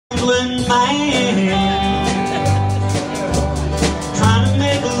rambling man, trying to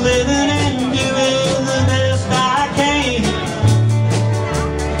make a living and doing the best I can.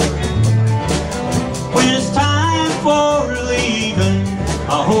 When it's time for leaving,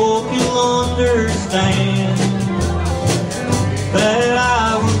 I hope you'll understand that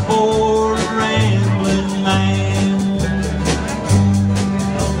I was born a rambling man.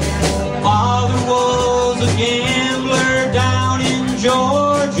 Father was a gambler down in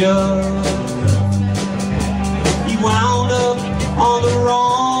Georgia.